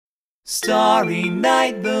Starry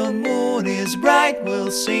night, the moon is bright,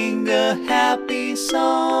 we'll sing a happy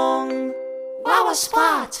song. Wawa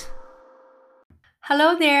Spot!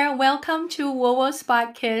 Hello there, welcome to Wawa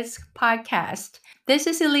Spot Kids podcast. This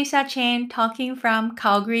is Elisa Chen talking from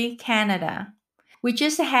Calgary, Canada. We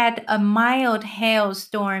just had a mild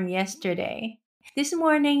hailstorm yesterday. This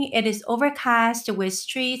morning it is overcast with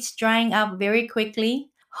streets drying up very quickly.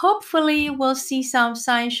 Hopefully we'll see some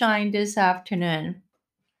sunshine this afternoon.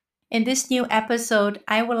 In this new episode,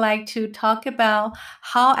 I would like to talk about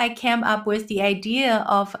how I came up with the idea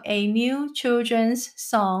of a new children's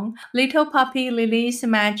song, Little Puppy Lily's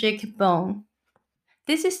Magic Bone.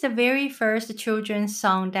 This is the very first children's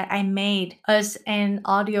song that I made as an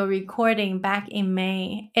audio recording back in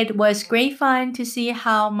May. It was great fun to see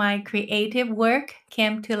how my creative work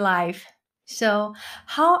came to life. So,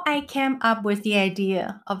 how I came up with the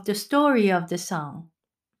idea of the story of the song.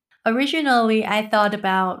 Originally, I thought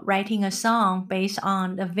about writing a song based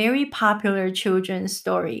on a very popular children's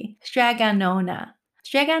story, Strega Nona.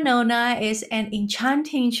 Strega Nona is an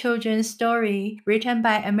enchanting children's story written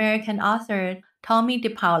by American author Tomie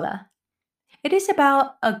dePaola. It is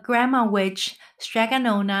about a grandma witch, Strega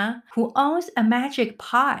Nona, who owns a magic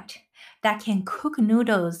pot that can cook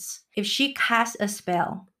noodles if she casts a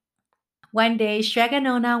spell. One day, Strega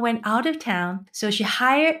Nona went out of town, so she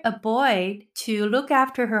hired a boy to look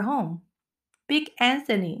after her home, Big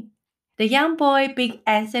Anthony. The young boy, Big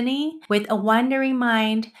Anthony, with a wandering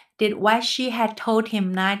mind, did what she had told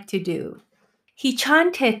him not to do. He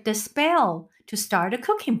chanted the spell to start a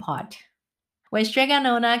cooking pot. When Strega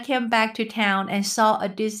Nona came back to town and saw a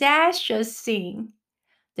disastrous scene,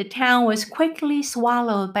 the town was quickly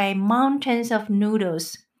swallowed by mountains of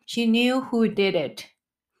noodles. She knew who did it.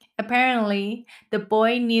 Apparently, the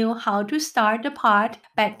boy knew how to start the pot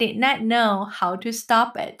but did not know how to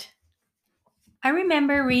stop it. I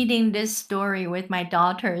remember reading this story with my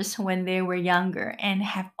daughters when they were younger and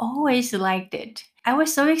have always liked it. I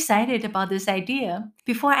was so excited about this idea.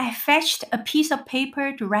 Before I fetched a piece of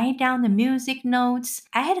paper to write down the music notes,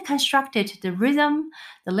 I had constructed the rhythm,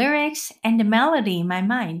 the lyrics, and the melody in my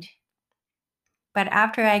mind. But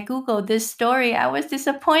after I Googled this story, I was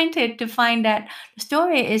disappointed to find that the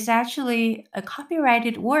story is actually a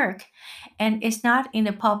copyrighted work and is not in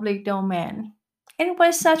the public domain. It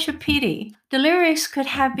was such a pity. The lyrics could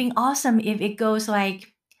have been awesome if it goes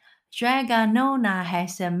like, Strega Nona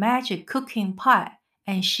has a magic cooking pot,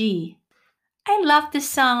 and she. I love the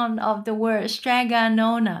sound of the word Strega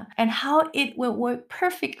Nona and how it would work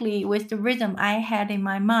perfectly with the rhythm I had in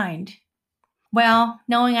my mind. Well,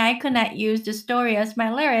 knowing I could not use the story as my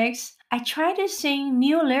lyrics, I tried to sing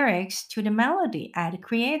new lyrics to the melody I had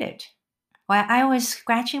created. While I was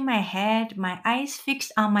scratching my head, my eyes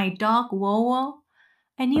fixed on my dog Wowo,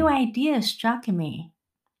 a new idea struck me.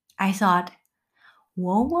 I thought,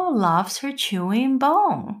 Wowo loves her chewing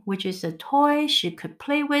bone, which is a toy she could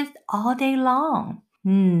play with all day long.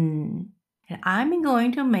 And I'm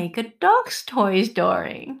going to make a dog's toy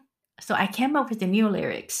story. So I came up with the new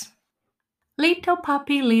lyrics. Little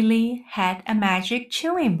Puppy Lily had a magic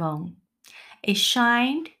chewing bone. It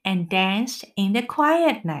shined and danced in the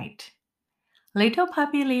quiet night. Little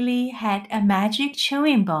Puppy Lily had a magic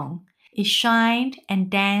chewing bone. It shined and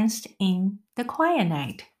danced in the quiet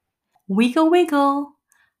night. Wiggle, wiggle,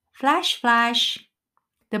 flash, flash.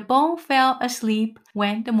 The bone fell asleep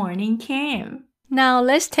when the morning came. Now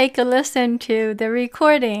let's take a listen to the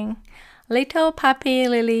recording. Little Puppy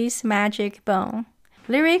Lily's Magic Bone.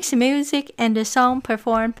 Lyrics, music, and the song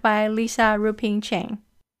performed by Lisa Ruping Cheng.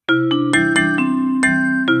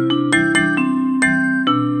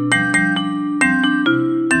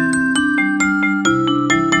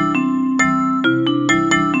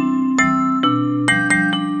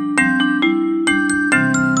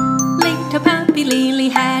 Little Puppy Lily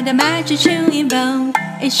had a magic chewing bone.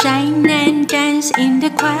 It shined and danced in the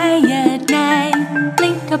quiet night.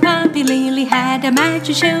 Little Puppy Lily had a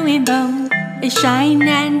magic chewing bone. It shined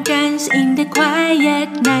and danced in the quiet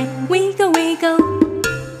night. Wiggle, wiggle,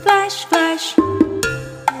 flash, flash.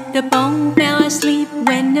 The bone fell asleep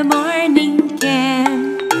when the morning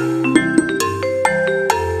came.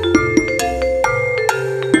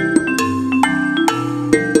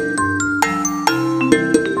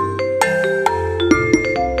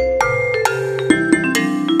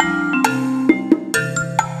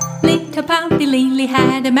 Little Puppy Lily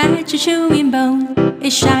had a magic chewing bone.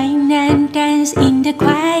 It shined and danced in the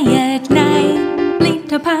quiet night.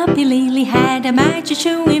 Little Puppy Lily had a magic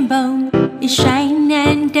chewing bone. It shined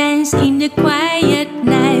and danced in the quiet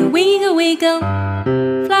night. Wiggle, wiggle,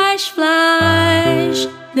 flash, flash.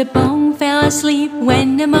 The bone fell asleep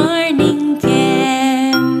when the morning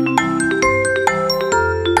came.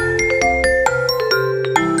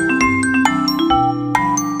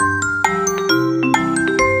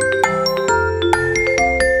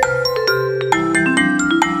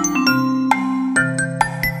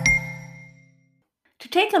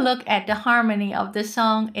 take a look at the harmony of the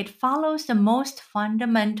song, it follows the most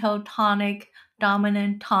fundamental tonic,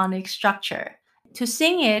 dominant tonic structure. To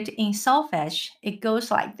sing it in solfege, it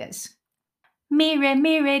goes like this. Mi, re, do,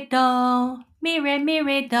 mi, re, do,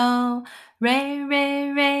 re, do,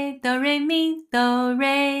 re, mi, do,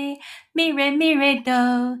 re, mi, re,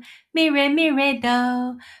 do, mi, re,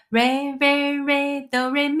 do, re,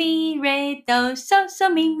 do, re, mi, do, so,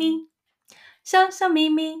 mi, so,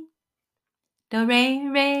 mi, do,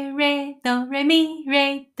 re, do, re,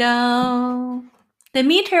 mi, do. The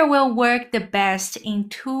meter will work the best in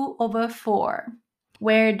 2/4,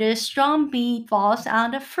 where the strong beat falls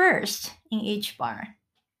on the first in each bar.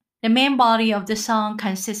 The main body of the song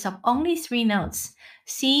consists of only 3 notes,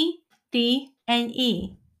 C, D, and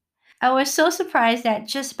E. I was so surprised that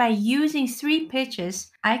just by using 3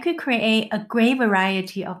 pitches, I could create a great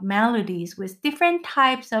variety of melodies with different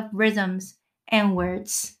types of rhythms and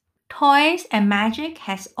words. Toys and magic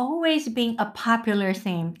has always been a popular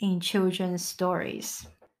theme in children's stories.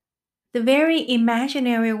 The very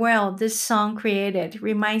imaginary world this song created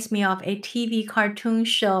reminds me of a TV cartoon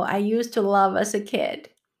show I used to love as a kid.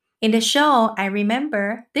 In the show, I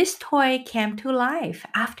remember this toy came to life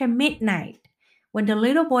after midnight when the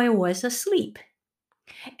little boy was asleep.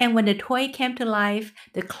 And when the toy came to life,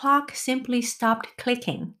 the clock simply stopped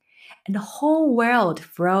clicking and the whole world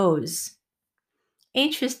froze.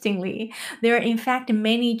 Interestingly, there are in fact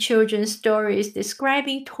many children's stories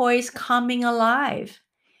describing toys coming alive.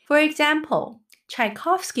 For example,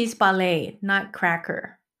 Tchaikovsky's ballet,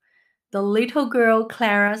 Nutcracker. The little girl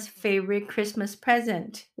Clara's favorite Christmas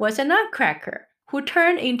present was a nutcracker who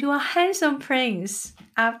turned into a handsome prince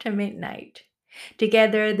after midnight.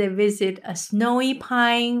 Together, they visit a snowy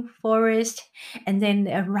pine forest and then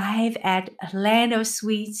they arrive at a land of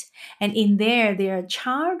sweets. And in there, they are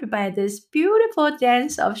charmed by this beautiful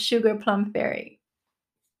dance of Sugar Plum Fairy.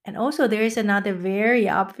 And also, there is another very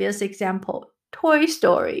obvious example, Toy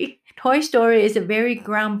Story. Toy Story is a very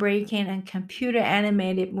groundbreaking and computer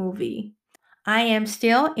animated movie. I am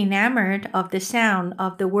still enamored of the sound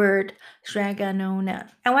of the word Shraganona.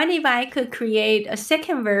 I wonder if I could create a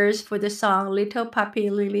second verse for the song Little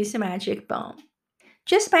Puppy Lily's Magic Bone.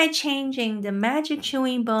 Just by changing the magic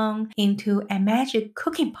chewing bone into a magic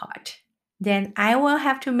cooking pot. Then I will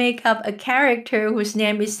have to make up a character whose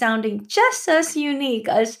name is sounding just as unique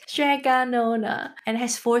as Shraganona and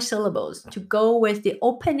has 4 syllables to go with the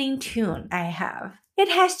opening tune I have. It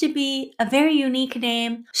has to be a very unique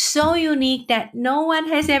name, so unique that no one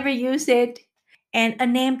has ever used it, and a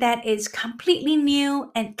name that is completely new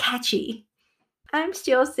and catchy. I'm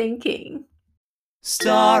still thinking.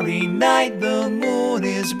 Starry night, the moon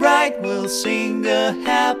is bright, we'll sing a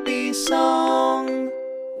happy song.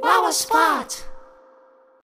 Wow, a spot!